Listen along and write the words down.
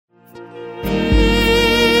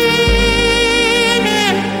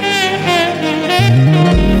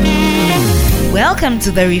Welcome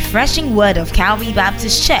to the refreshing word of Calvary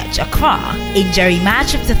Baptist Church, Accra. In Jeremiah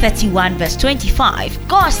chapter 31 verse 25,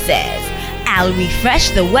 God says, "I'll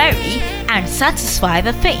refresh the weary and satisfy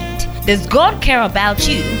the faint." Does God care about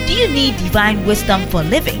you? Do you need divine wisdom for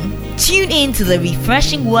living? Tune in to the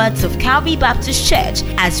refreshing words of Calvary Baptist Church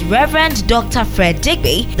as Rev.Dr.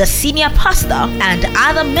 Deegbe, the senior pastor, and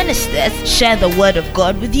other ministers share the word of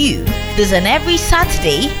God with you. This is every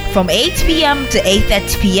Saturday from 8 p.m. to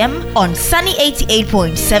 8:30 p.m. on Sunny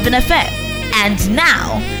 88.7 FM. And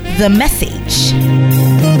now, the message.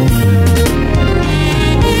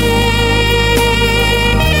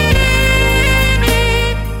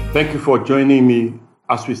 Thank you for joining me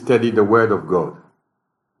as we study the Word of God.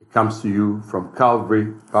 It comes to you from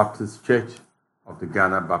Calvary Baptist Church of the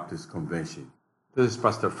Ghana Baptist Convention. This is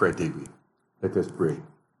Pastor Fred Deegbe. Let us pray.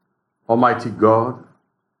 Almighty God,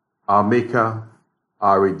 our Maker,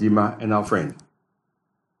 our Redeemer, and our friend,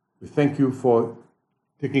 we thank you for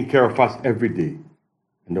taking care of us every day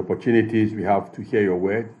and the opportunities we have to hear your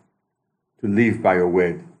word, to live by your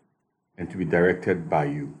word, and to be directed by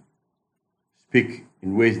you. Speak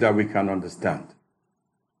in ways that we can understand,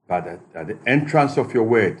 but at the entrance of your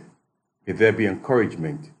word, may there be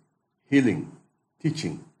encouragement, healing,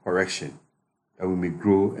 teaching, correction, that we may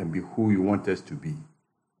grow and be who you want us to be,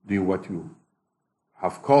 doing what you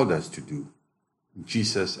have called us to do. In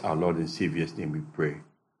Jesus, our Lord and Savior's name we pray.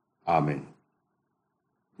 Amen.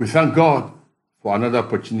 We thank God for another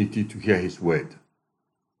opportunity to hear his word.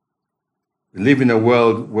 We live in a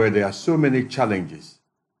world where there are so many challenges.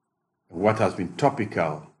 And what has been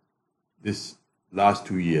topical this last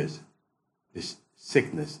 2 years is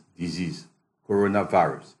sickness, disease,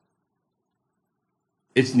 coronavirus.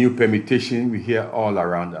 Its new permutation we hear all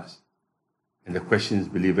around us. And the questions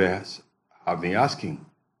believers have been asking: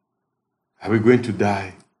 are we going to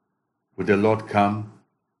die? Will the Lord come?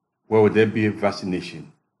 Where will there be a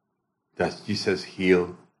vaccination? Does Jesus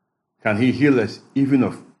heal? Can he heal us even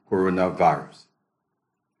of coronavirus?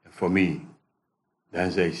 And for me, the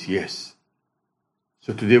answer is yes.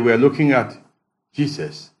 So today we are looking at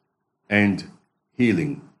Jesus and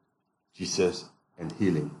healing. Jesus and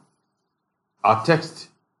healing. Our text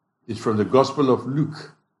is from the Gospel of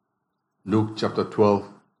Luke. Luke chapter 5,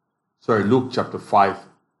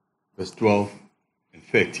 verse 12 and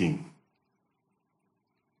 13.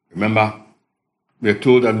 Remember, we are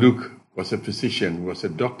told that Luke was a physician, was a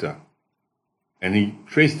doctor, and he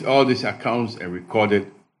traced all these accounts and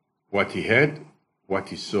recorded what he heard, what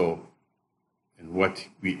he saw, and what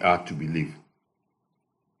we are to believe.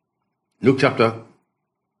 Luke chapter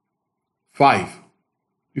 5.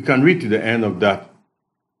 You can read to the end of that,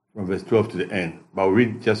 from verse 12 to the end, but I'll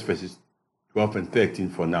read just verses 12 and 13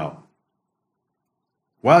 for now.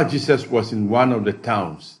 While Jesus was in one of the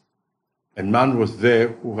towns, a man was there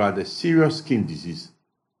who had a serious skin disease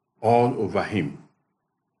all over him.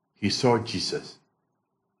 He saw Jesus,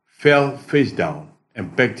 fell face down,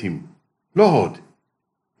 and begged him, "Lord,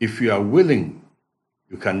 if you are willing,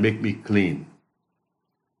 you can make me clean."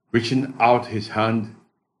 Reaching out his hand,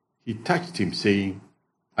 he touched him, saying,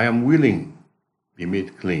 "I am willing, be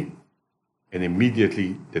made clean." And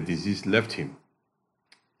immediately the disease left him.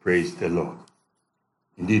 Praise the Lord.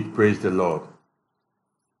 Indeed, praise the Lord.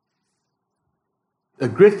 The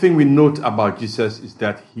great thing we note about Jesus is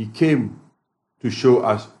that he came to show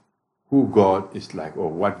us who God is like,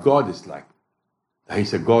 or what God is like. That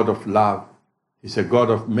he's a God of love. He's a God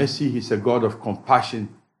of mercy. He's a God of compassion.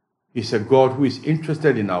 He's a God who is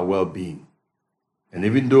interested in our well-being. And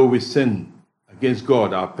even though we sin against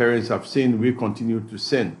God, our parents have sinned, we continue to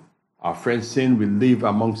sin. Our friends sin, we live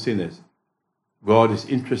among sinners. God is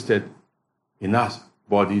interested in us,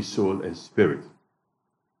 body, soul, and spirit.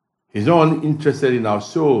 He's not only interested in our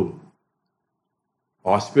soul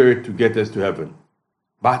or spirit to get us to heaven,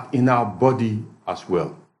 but in our body as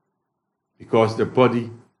well. Because the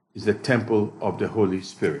body is the temple of the Holy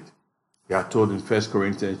Spirit. We are told in 1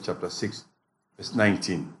 Corinthians chapter 6, verse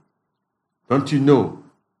 19. Don't you know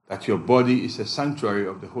that your body is a sanctuary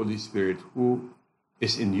of the Holy Spirit who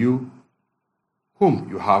is in you, whom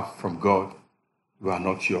you have from God? You are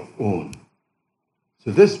not your own.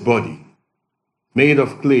 So this body, made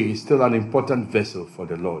of clay, is still an important vessel for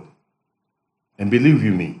the Lord. And believe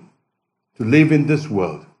you me, to live in this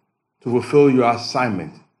world, to fulfill your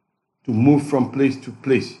assignment, to move from place to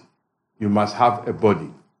place, you must have a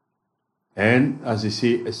body. And as they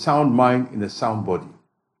say, a sound mind in a sound body.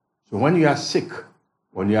 So when you are sick,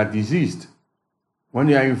 when you are diseased, when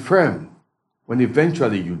you are infirm, when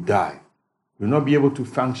eventually you die, you will not be able to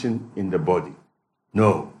function in the body.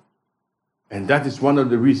 No. And that is one of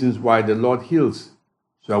the reasons why the Lord heals.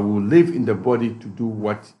 So I will live in the body to do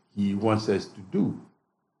what he wants us to do.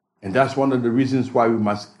 And that's one of the reasons why we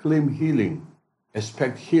must claim healing,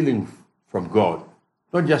 expect healing from God,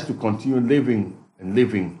 not just to continue living and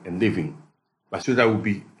living and living, but so that we'll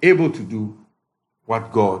be able to do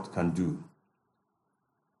what God can do.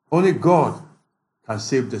 Only God can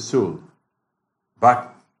save the soul,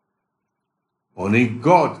 but only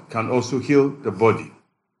God can also heal the body.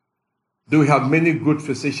 Though we have many good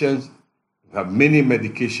physicians, we have many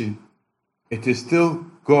medication, it is still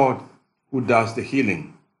God who does the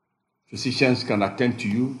healing. Physicians can attend to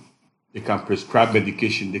you, they can prescribe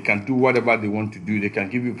medication, they can do whatever they want to do, they can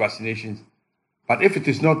give you vaccinations. But if it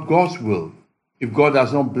is not God's will, if God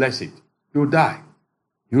does not bless it, you'll die.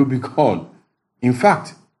 You'll be gone. In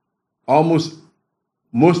fact, almost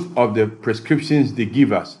most of the prescriptions they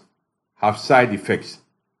give us have side effects.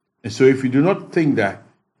 And so if you do not think that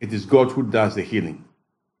it is God who does the healing,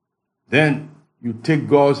 then you take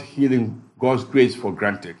God's healing, God's grace for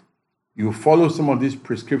granted. You follow some of these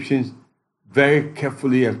prescriptions very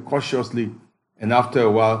carefully and cautiously, and after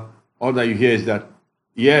a while, all that you hear is that,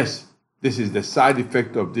 yes, this is the side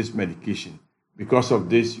effect of this medication. Because of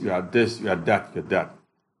this, you are this, you are that, you are that.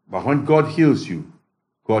 But when God heals you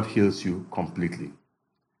completely.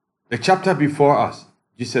 The chapter before us,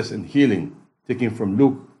 Jesus and healing, taken from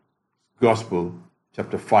Luke's Gospel,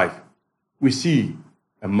 chapter 5, we see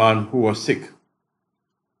a man who was sick.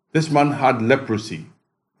 This man had leprosy,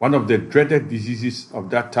 one of the dreaded diseases of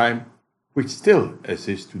that time, which still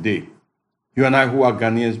exists today. You and I who are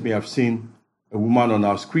Ghanaians may have seen a woman on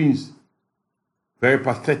our screens, very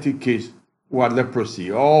pathetic case, who had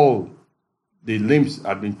leprosy. All the limbs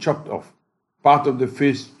had been chopped off, part of the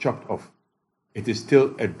face chopped off. It is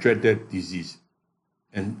still a dreaded disease.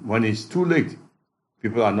 And when it's too late,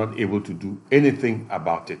 people are not able to do anything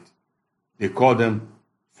about it. They call them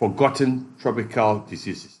forgotten tropical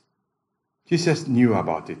diseases. Jesus knew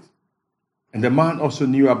about it. And the man also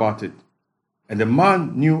knew about it. And the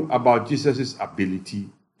man knew about Jesus' ability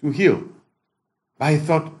to heal. But he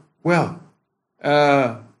thought, well,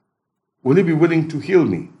 will he be willing to heal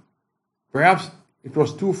me? Perhaps it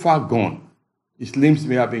was too far gone. His limbs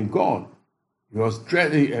may have been gone. He was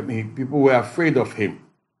dreading, people were afraid of him.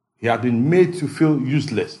 He had been made to feel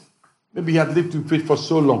useless. Maybe he had lived with it for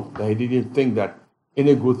so long that he didn't think that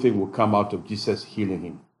any good thing would come out of Jesus healing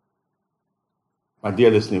him. My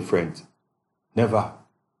dear listening friends, never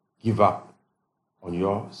give up on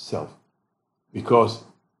yourself. Because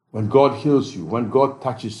when God heals you, when God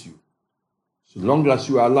touches you, so long as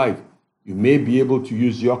you are alive, you may be able to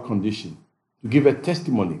use your condition to give a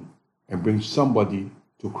testimony and bring somebody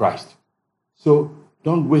to Christ. So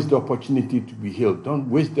don't waste the opportunity to be healed. Don't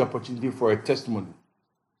waste the opportunity for a testimony.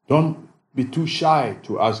 Don't be too shy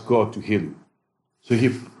to ask God to heal you. So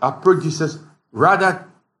he approached Jesus rather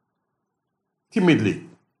timidly.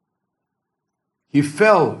 He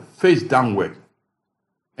fell face downward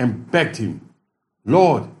and begged him,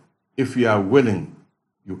 Lord, if you are willing,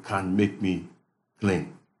 you can make me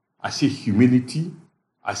clean. I see humility.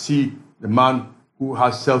 I see the man who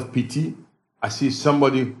has self-pity. I see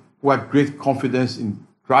somebody who had great confidence in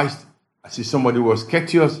Christ. I see somebody who was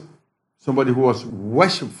courteous, somebody who was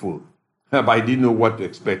worshipful, but he didn't know what to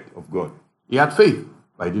expect of God. He had faith,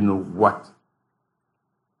 but he didn't know what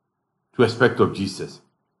to expect of Jesus.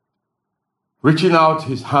 Reaching out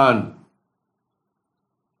his hand,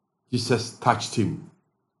 Jesus touched him.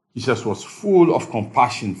 Jesus was full of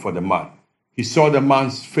compassion for the man. He saw the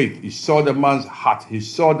man's faith. He saw the man's heart. He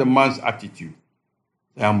saw the man's attitude.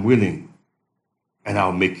 I am willing, and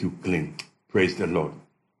I'll make you clean. Praise the Lord.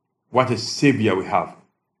 What a Savior we have.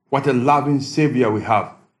 What a loving Savior we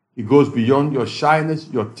have. He goes beyond your shyness,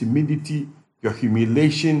 your timidity, your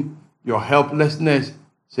humiliation, your helplessness.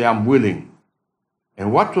 Say, I'm willing.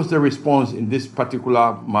 And what was the response in this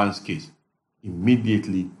particular man's case?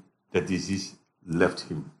 Immediately, the disease left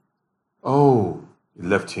him. Oh, it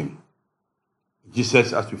left him.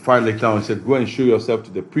 Jesus, as we find later on, said, go and show yourself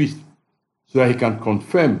to the priest so that he can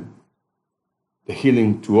confirm the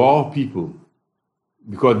healing to all people.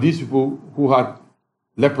 Because these people who had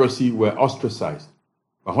leprosy were ostracized.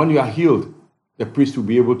 But when you are healed, the priest will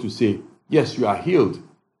be able to say, yes, you are healed.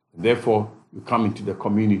 And therefore, you come into the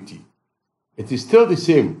community. It is still the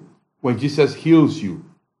same when Jesus heals you.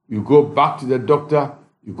 You go back to the doctor,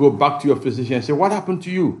 you go back to your physician and say, what happened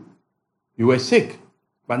to you? You were sick,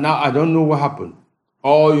 but now I don't know what happened.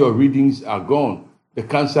 All your readings are gone. The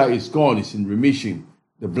cancer is gone, it's in remission.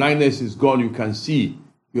 The blindness is gone, you can see.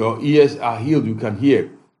 Your ears are healed, you can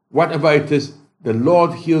hear. Whatever it is, the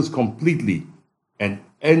Lord heals completely. And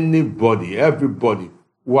anybody, everybody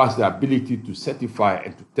who has the ability to certify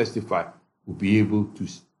and to testify will be able to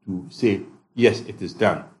say, yes, it is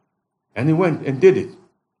done. And he went and did it.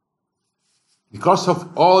 Because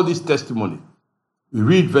of all this testimony, we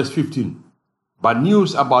read verse 15. But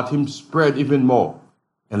news about him spread even more,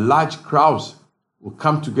 and large crowds will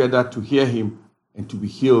come together to hear him and to be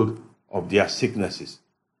healed of their sicknesses.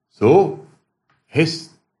 So, his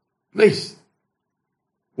place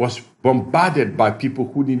was bombarded by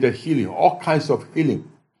people who needed healing, all kinds of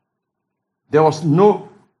healing. There was no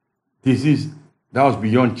disease that was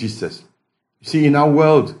beyond Jesus. You see, in our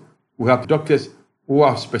world, we have doctors who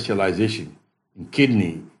have specialization in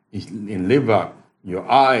kidney, in liver, your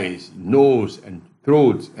eyes, nose, and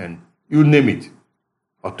throat, and you name it.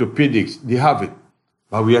 Orthopedics, they have it.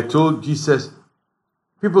 But we are told Jesus,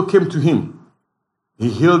 people came to him. He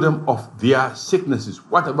healed them of their sicknesses.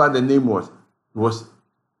 Whatever the name was, it was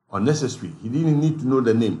unnecessary. He didn't need to know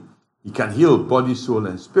the name. He can heal body, soul,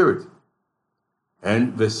 and spirit.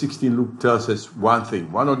 And verse 16, Luke tells us one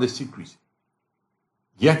thing, one of the secrets.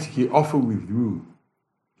 Yet he often withdrew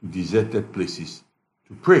to deserted places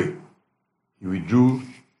to pray. He withdrew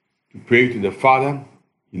to pray to the Father.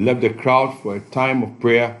 He left the crowd for a time of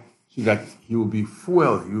prayer so that he will be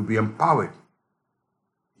fueled, he will be empowered.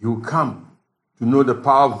 He will come to know the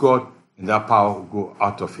power of God, and that power will go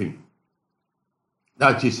out of him.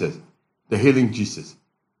 That's Jesus, the healing Jesus.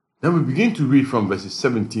 Then we begin to read from verses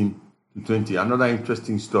 17 to 20, another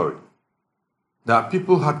interesting story. That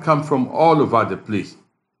people had come from all over the place.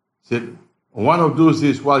 Said, on one of those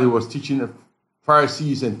days while he was teaching, the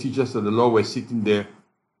Pharisees and teachers of the law were sitting there,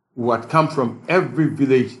 who had come from every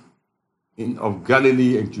village of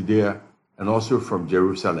Galilee and Judea, and also from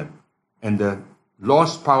Jerusalem. And the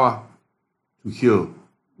Lord's power to heal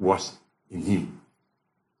was in him.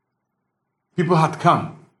 People had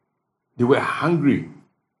come. They were hungry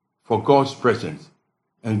for God's presence.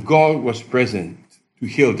 And God was present to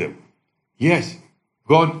heal them. Yes,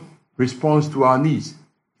 God responds to our needs.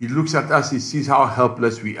 He looks at us, he sees how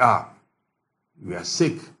helpless we are. We are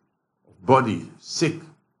sick of body, sick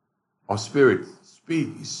of spirit,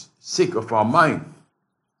 sick of our mind.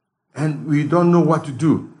 And we don't know what to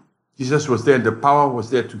do. Jesus was there, and the power was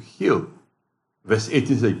there to heal. Verse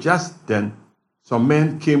 18 says, just then some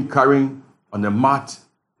men came carrying on a mat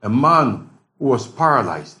a man who was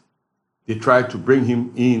paralyzed. They tried to bring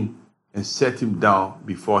him in and set him down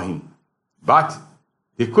before him. But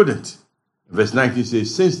they couldn't. Verse 19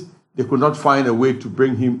 says, since they could not find a way to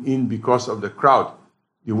bring him in because of the crowd,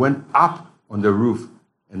 they went up on the roof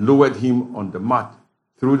and lowered him on the mat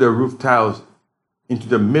through the roof tiles into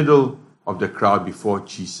the middle of the crowd before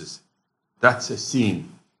Jesus. That's a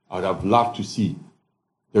scene I would have loved to see.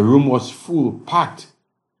 The room was full, packed.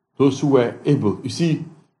 Those who were able. You see,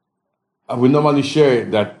 I will normally share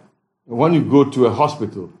that when you go to a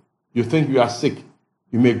hospital, you think you are sick.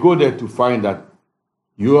 You may go there to find that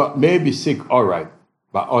you may be sick, all right,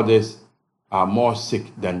 but others are more sick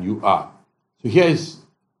than you are. So here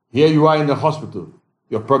you are in the hospital.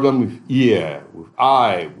 Your problem with ear, with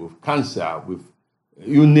eye, with cancer, with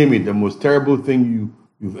you name it, the most terrible thing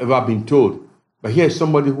you've ever been told. But here's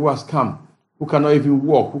somebody who has come, who cannot even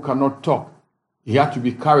walk, who cannot talk. He had to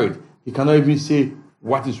be carried. He cannot even say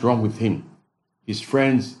what is wrong with him. His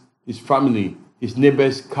friends, his family, his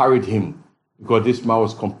neighbors carried him because this man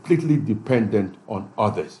was completely dependent on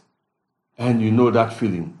others. And you know that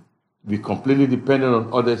feeling. To be completely dependent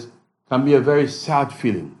on others can be a very sad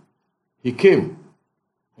feeling. He came,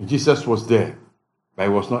 and Jesus was there, but he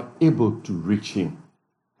was not able to reach him.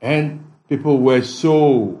 And people were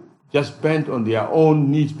so just bent on their own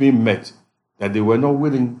needs being met that they were not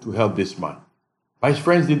willing to help this man. But his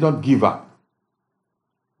friends did not give up.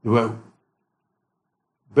 They were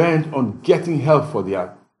bent on getting help for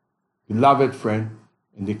their beloved friend,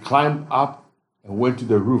 and they climbed up and went to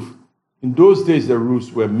the roof. In those days, the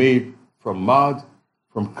roofs were made from mud,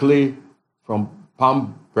 from clay, from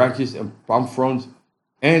palm branches and palm fronds,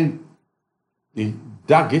 and they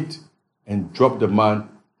dug it and dropped the man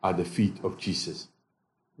at the feet of Jesus.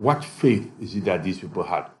 What faith is it that these people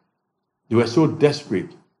had? They were so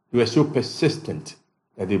desperate, they were so persistent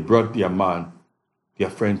that they brought their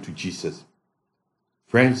friend to Jesus.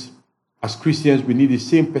 Friends, as Christians, we need the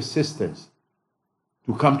same persistence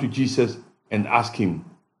to come to Jesus and ask him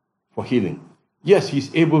for healing. Yes,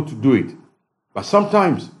 he's able to do it, but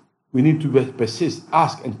sometimes we need to persist,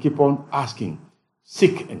 ask and keep on asking,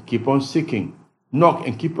 seek and keep on seeking, knock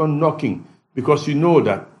and keep on knocking, because you know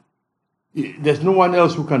that there's no one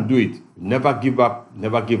else who can do it. Never give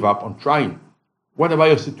up on trying. Whatever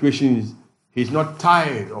your situation is, he's not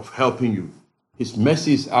tired of helping you. His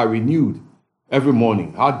mercies are renewed every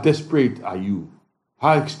morning. How desperate are you?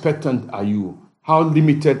 How expectant are you? How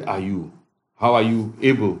limited are you? How are you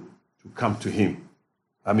able to come to him?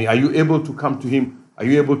 Are you able to come to him? Are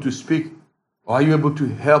you able to speak? Or are you able to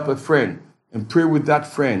help a friend and pray with that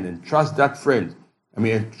friend and trust that friend?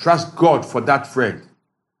 And trust God for that friend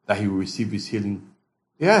that he will receive his healing?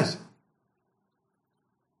 Yes.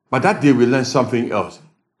 But that day we learned something else.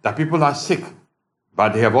 That people are sick,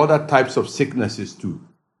 but they have other types of sicknesses too.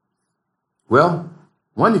 Well,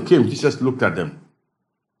 when he came, Jesus looked at them.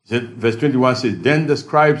 He said, verse 21 says, then the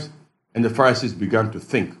scribes and the Pharisees began to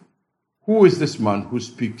think, who is this man who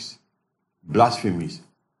speaks blasphemies?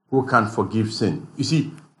 Who can forgive sin? You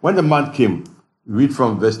see, when the man came, we read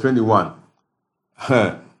from verse 21,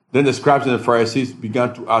 then the scribes and the Pharisees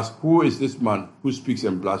began to ask, who is this man who speaks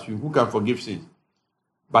and blasphemies? Who can forgive sin?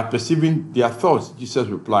 But perceiving their thoughts, Jesus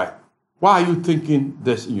replied, why are you thinking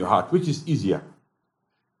this in your heart? Which is easier?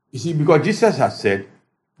 You see, because Jesus has said,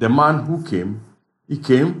 the man who came, he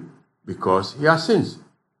came because he has sins.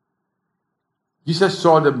 Jesus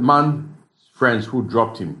saw the man's friends who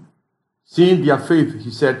dropped him. Seeing their faith,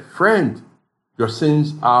 he said, friend, your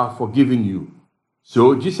sins are forgiven you.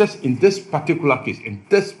 So Jesus, in this particular case,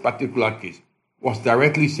 was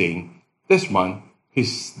directly saying, this man,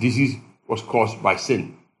 his disease was caused by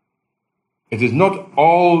sin. It is not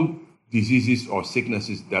all diseases or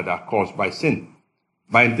sicknesses that are caused by sin.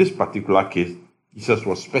 But in this particular case, Jesus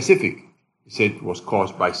was specific. He said it was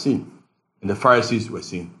caused by sin. And the Pharisees were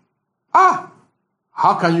saying,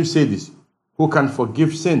 how can you say this? Who can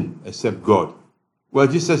forgive sin except God? Well,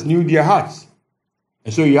 Jesus knew their hearts.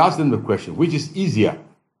 And so he asked them the question, which is easier,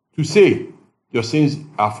 to say your sins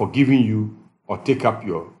are forgiven you or take up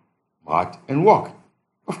your mat and walk?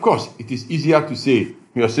 Of course, it is easier to say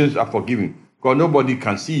your sins are forgiven, because nobody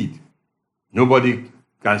can see it. Nobody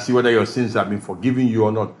can see whether your sins have been forgiven you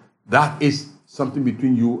or not. That is something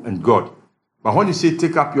between you and God. But when you say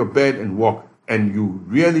take up your bed and walk, and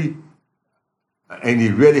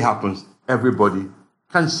it really happens, everybody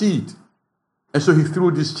can see it. And so he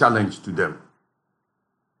threw this challenge to them.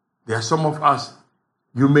 There are some of us,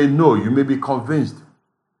 you may know, you may be convinced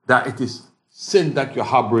that it is sin that you're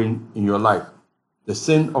harboring in your life. The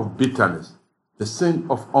sin of bitterness, the sin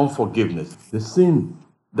of unforgiveness, the sin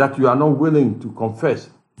that you are not willing to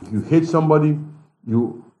confess. If you hate somebody,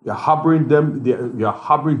 you're harboring them, you're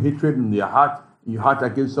harboring hatred in your heart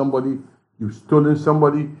against somebody, you've stolen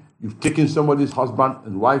somebody, you've taken somebody's husband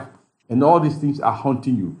and wife, and all these things are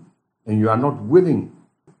haunting you, and you are not willing,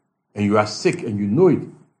 and you are sick, and you know it,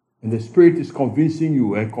 and the Spirit is convincing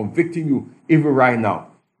you and convicting you even right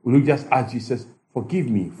now. Will you just ask Jesus, forgive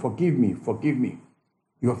me, forgive me, forgive me?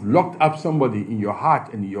 You have locked up somebody in your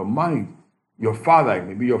heart and in your mind, your father,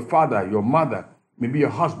 maybe your father, your mother, maybe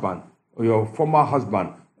your husband, or your former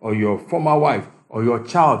husband, or your former wife, or your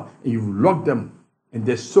child, and you've locked them, and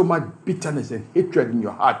there's so much bitterness and hatred in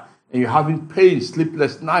your heart, and you're having pain,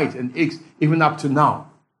 sleepless nights, and aches, even up to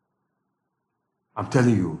now. I'm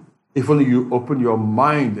telling you, if only you open your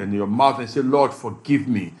mind and your mouth and say, Lord, forgive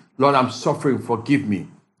me. Lord, I'm suffering, forgive me.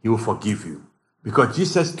 He will forgive you. Because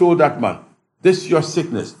Jesus told that man, this is your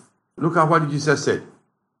sickness. Look at what Jesus said.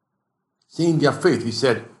 Seeing their faith, he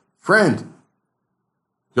said, friend,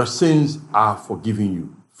 your sins are forgiven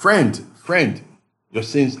you. Friend, your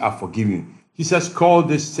sins are forgiven you. Jesus called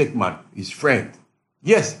this sick man his friend.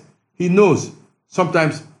 Yes, he knows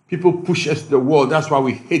sometimes people push us to the wall. That's why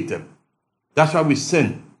we hate them. That's why we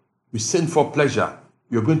sin. We sin for pleasure.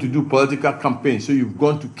 You're going to do political campaign, so you've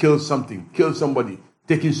gone to kill somebody,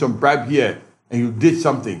 taking some bribe here, and you did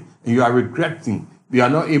something, and you are regretting. You are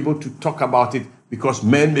not able to talk about it because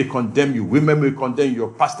men may condemn you, women may condemn you,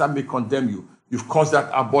 your pastor may condemn you. You've caused that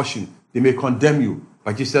abortion. They may condemn you.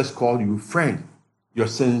 But Jesus called you friend. Your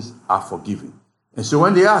sins are forgiven. And so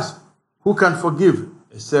when they asked, who can forgive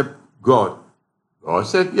except God? God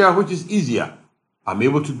said, yeah, which is easier? I'm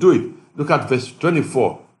able to do it. Look at verse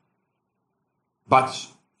 24. But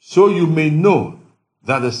so you may know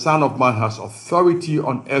that the Son of Man has authority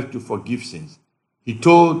on earth to forgive sins. He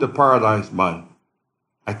told the paralyzed man,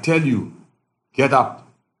 I tell you, get up,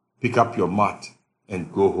 pick up your mat,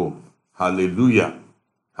 and go home. Hallelujah,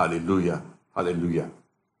 hallelujah, hallelujah.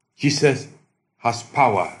 Jesus has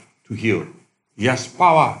power to heal. He has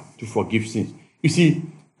power to forgive sins. You see,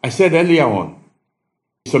 I said earlier on,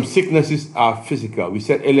 some sicknesses are physical. We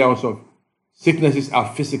said earlier on, some sicknesses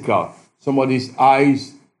are physical. Somebody's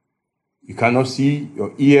eyes, you cannot see.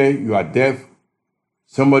 Your ear, you are deaf.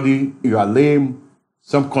 Somebody, you are lame.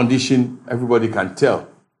 Some condition, everybody can tell.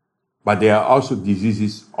 But there are also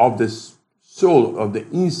diseases of the soul, of the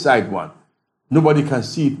inside one. Nobody can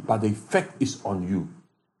see it, but the effect is on you.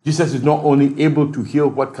 Jesus is not only able to heal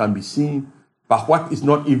what can be seen, but what is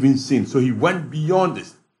not even seen. So he went beyond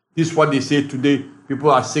this. This is what they say today. People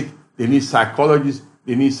are sick. They need psychologists.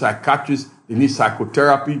 they need psychiatrists, they need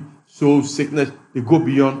psychotherapy, soul sickness. They go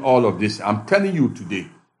beyond all of this. I'm telling you today,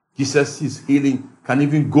 Jesus' healing can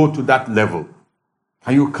even go to that level.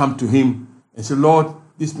 Can you come to him and say, Lord,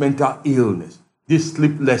 this mental illness, this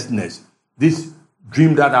sleeplessness, this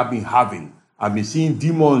dream that I've been having, I've been seeing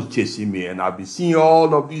demons chasing me, and I've been seeing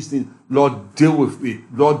all of these things. Lord, deal with me.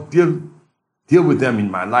 Lord, deal with them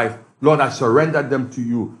in my life. Lord, I surrender them to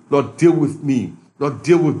you. Lord, deal with me. Lord,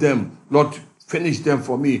 deal with them. Lord, finish them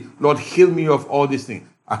for me. Lord, heal me of all these things.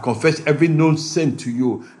 I confess every known sin to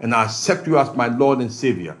you, and I accept you as my Lord and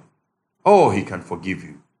Savior. Oh, he can forgive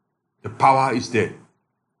you. The power is there.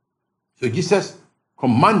 So Jesus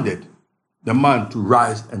commanded the man to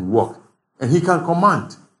rise and walk. And he can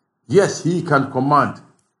command. Yes, he can command.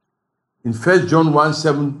 In 1 John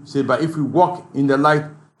 1:7, say, but if we walk in the light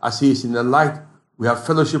as he is in the light, we have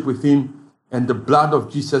fellowship with him, and the blood of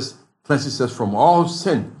Jesus cleanses us from all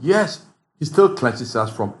sin. Yes, he still cleanses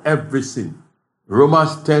us from every sin.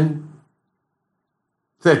 Romans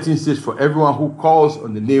 10:13 says, for everyone who calls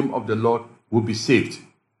on the name of the Lord will be saved.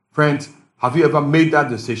 Friends, have you ever made that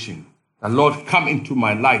decision? The Lord, come into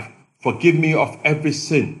my life. Forgive me of every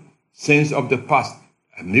sin, sins of the past.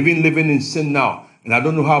 I'm living in sin now, and I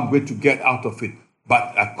don't know how I'm going to get out of it.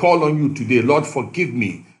 But I call on you today. Lord, forgive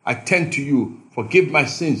me. I turn to you. Forgive my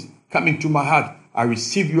sins. Come into my heart. I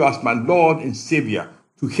receive you as my Lord and Savior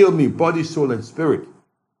to heal me, body, soul, and spirit.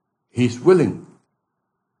 He is willing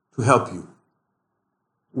to help you.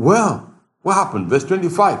 Well, what happened? Verse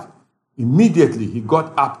 25. Immediately he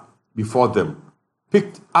got up before them,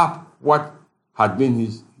 picked up what he had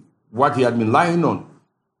been lying on,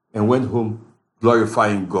 and went home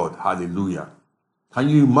glorifying God. Hallelujah. Can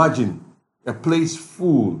you imagine a place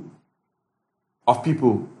full of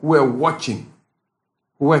people who were watching,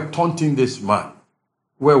 who were taunting this man,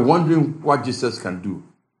 who were wondering what Jesus can do,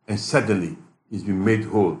 and suddenly he's been made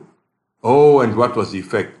whole. Oh, and what was the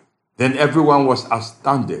effect? Then everyone was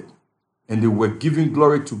astounded, and they were giving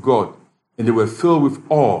glory to God, and they were filled with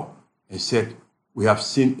awe, and said, we have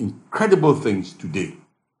seen incredible things today.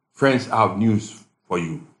 Friends, I have news for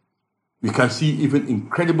you. We can see even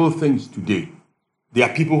incredible things today. There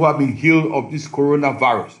are people who have been healed of this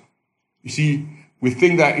coronavirus. You see, we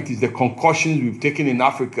think that it is the concussions we've taken in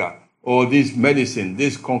Africa, or this medicine,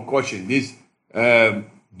 this concoction, this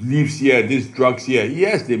leaves here, these drugs here.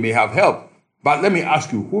 Yes, they may have helped. But let me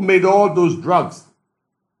ask you, who made all those drugs?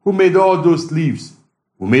 Who made all those leaves?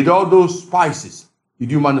 Who made all those spices?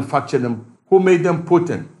 Did you manufacture them? Who made them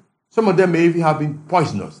potent? Some of them may even have been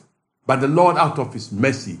poisonous. But the Lord, out of his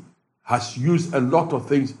mercy, has used a lot of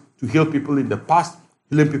things to heal people in the past,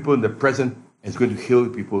 healing people in the present, and is going to heal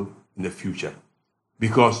people in the future.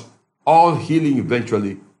 Because all healing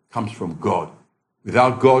eventually comes from God.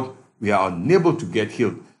 Without God, we are unable to get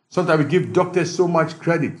healed. Sometimes we give doctors so much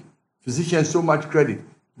credit, physicians so much credit.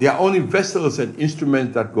 They are only vessels and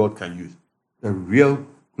instruments that God can use. The real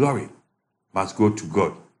glory must go to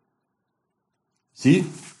God. See,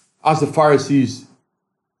 as the Pharisees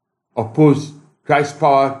opposed Christ's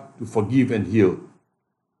power to forgive and heal,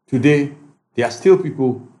 today there are still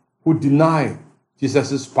people who deny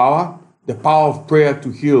Jesus' power, the power of prayer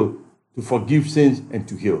to heal, to forgive sins, and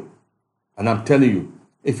to heal. And I'm telling you,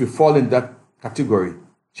 if you fall in that category,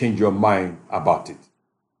 change your mind about it.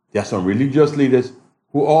 There are some religious leaders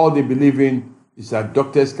who all they believe in is that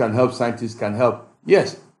doctors can help, scientists can help.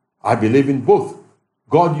 Yes, I believe in both.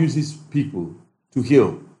 God uses people to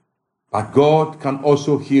heal, but God can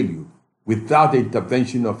also heal you without the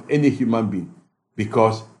intervention of any human being,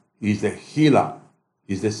 because he is the healer,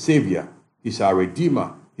 he is the savior, he's our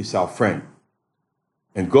redeemer, he's our friend.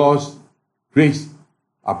 And God's grace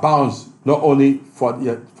abounds not only for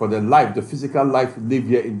the life, the physical life we live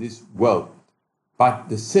here in this world, but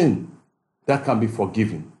the sin that can be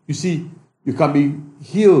forgiven. You see, you can be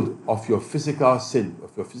healed of your physical sin,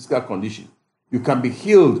 of your physical condition. You can be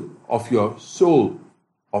healed of your soul,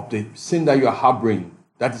 of the sin that you are harboring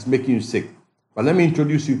that is making you sick. But let me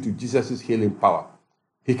introduce you to Jesus' healing power.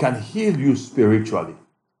 He can heal you spiritually.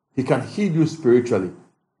 He can heal you spiritually.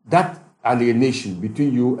 That alienation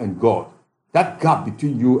between you and God, that gap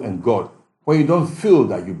between you and God, where you don't feel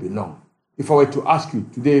that you belong. If I were to ask you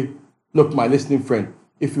today, look, my listening friend,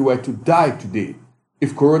 if you were to die today,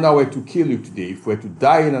 if corona were to kill you today, if you were to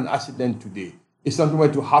die in an accident today, if something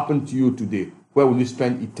were to happen to you today, where will you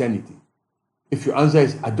spend eternity? If your answer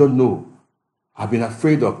is, I don't know, I've been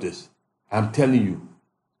afraid of this, I'm telling you,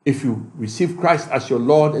 if you receive Christ as your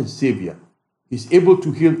Lord and Savior, he's able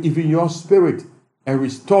to heal even your spirit and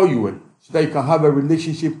restore you, so that you can have a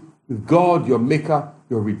relationship with God, your Maker,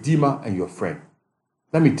 your Redeemer, and your friend.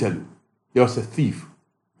 Let me tell you, there was a thief.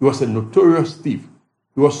 He was a notorious thief.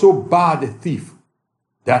 He was so bad a thief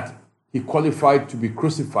that he qualified to be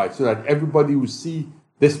crucified so that everybody would see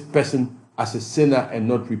this person as a sinner and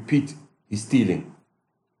not repeat his stealing.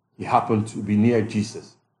 He happened to be near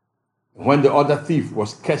Jesus. And when the other thief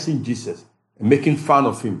was cursing Jesus and making fun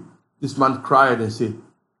of him, this man cried and said,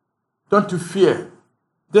 "Don't you fear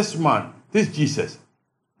this man, this Jesus.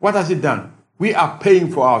 What has he done? We are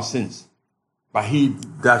paying for our sins, but he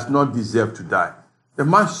does not deserve to die." The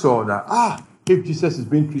man saw that, if Jesus is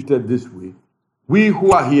being treated this way, we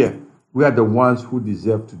who are here, we are the ones who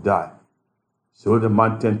deserve to die. So the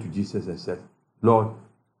man turned to Jesus and said, "Lord,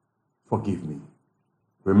 forgive me.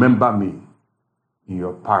 Remember me in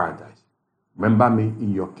your paradise. Remember me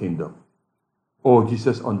in your kingdom." Oh,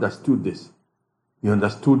 Jesus understood this. He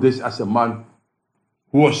understood this as a man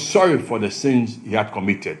who was sorry for the sins he had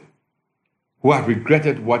committed, who had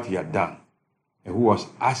regretted what he had done, and who was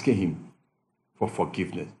asking him for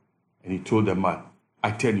forgiveness. And he told the man,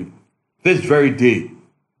 "I tell you, this very day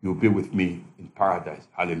you'll be with me in paradise."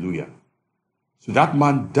 Hallelujah. So that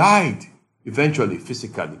man died eventually,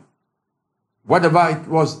 physically. Whatever it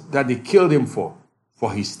was that they killed him for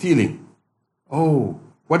his stealing. Oh,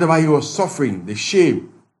 whatever he was suffering, the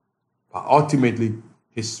shame. But ultimately,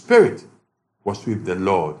 his spirit was with the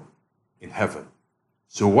Lord in heaven.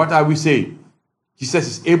 So what are we saying? Jesus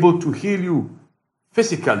is able to heal you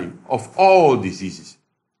physically of all diseases.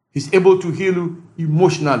 He's able to heal you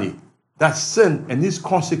emotionally. That sin and its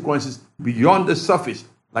consequences beyond the surface,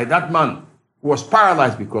 like that man who was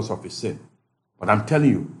paralyzed because of his sin. But I'm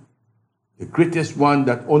telling you, the greatest one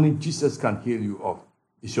that only Jesus can heal you of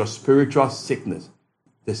is your spiritual sickness.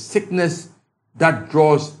 The sickness that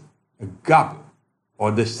draws a gap,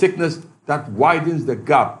 or the sickness that widens the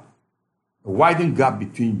gap, a widened gap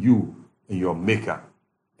between you and your Maker.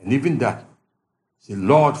 And even that, say,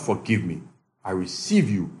 "Lord, forgive me. I receive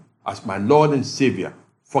you as my Lord and Savior.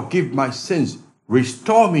 Forgive my sins.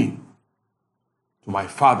 Restore me to my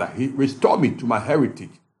Father. Restore me to my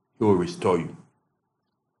heritage." He will restore you.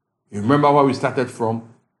 You remember where we started from?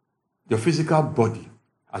 Your physical body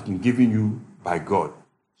has been given you by God,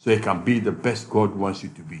 so it can be the best God wants you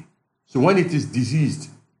to be. So when it is diseased,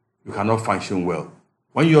 you cannot function well.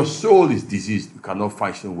 When your soul is diseased, you cannot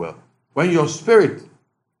function well. When your spirit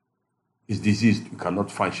is diseased, you cannot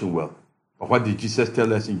function well. But what did Jesus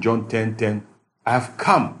tell us in John 10:10? "I have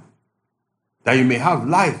come that you may have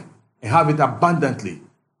life and have it abundantly."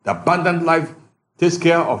 The abundant life takes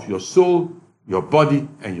care of your soul, your body,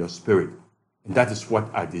 and your spirit. And that is what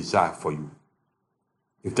I desire for you.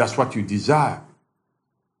 If that's what you desire,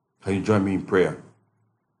 can you join me in prayer?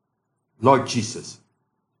 Lord Jesus,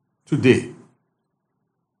 today,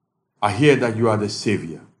 I hear that you are the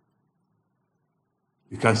Savior.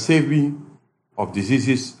 You can save me of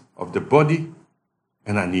diseases of the body,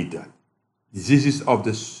 and I need that. Diseases of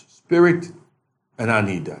the spirit, and I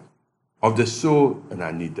need that. Of the soul, and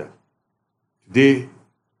I need that. Today,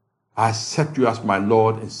 I accept you as my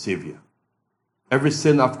Lord and Savior. Every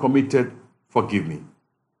sin I've committed, forgive me.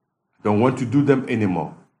 I don't want to do them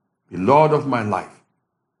anymore. Be Lord of my life.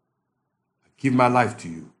 I give my life to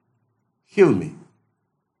you. Heal me.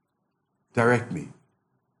 Direct me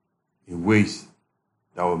in ways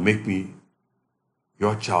that will make me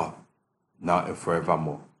your child now and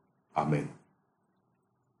forevermore. Amen.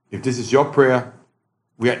 If this is your prayer,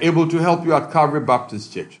 we are able to help you at Calvary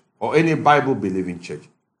Baptist Church or any Bible-believing church.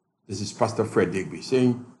 This is Pastor Fred Deegbe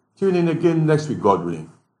saying, tune in again next week, God willing.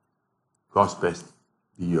 God's best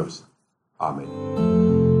be yours. Amen.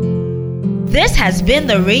 This has been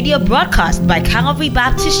the radio broadcast by Calvary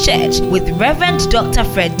Baptist Church with Rev.Dr.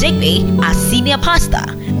 Fred Deegbe as Senior Pastor.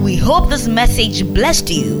 We hope this message blessed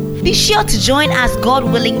you. Be sure to join us, God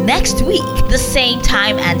willing, next week, the same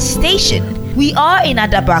time and station. We are in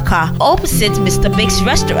Adabraka, opposite Mr. Big's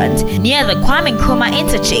restaurant, near the Kwame Nkrumah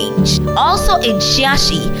interchange. Also in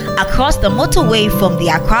Shiashi, across the motorway from the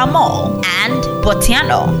Accra Mall, and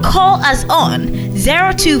Botiano. Call us on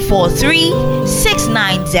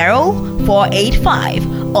 0243-690-485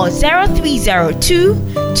 or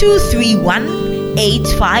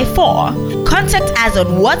 0302-231-854. Contact us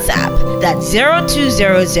on WhatsApp, that's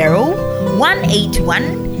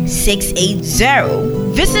 0200-181-680.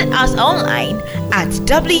 Visit us online at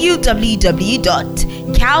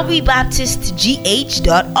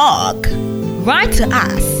www.calvarybaptistgh.org. Write to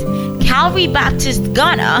us, Calvary Baptist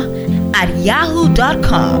Ghana at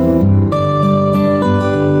yahoo.com.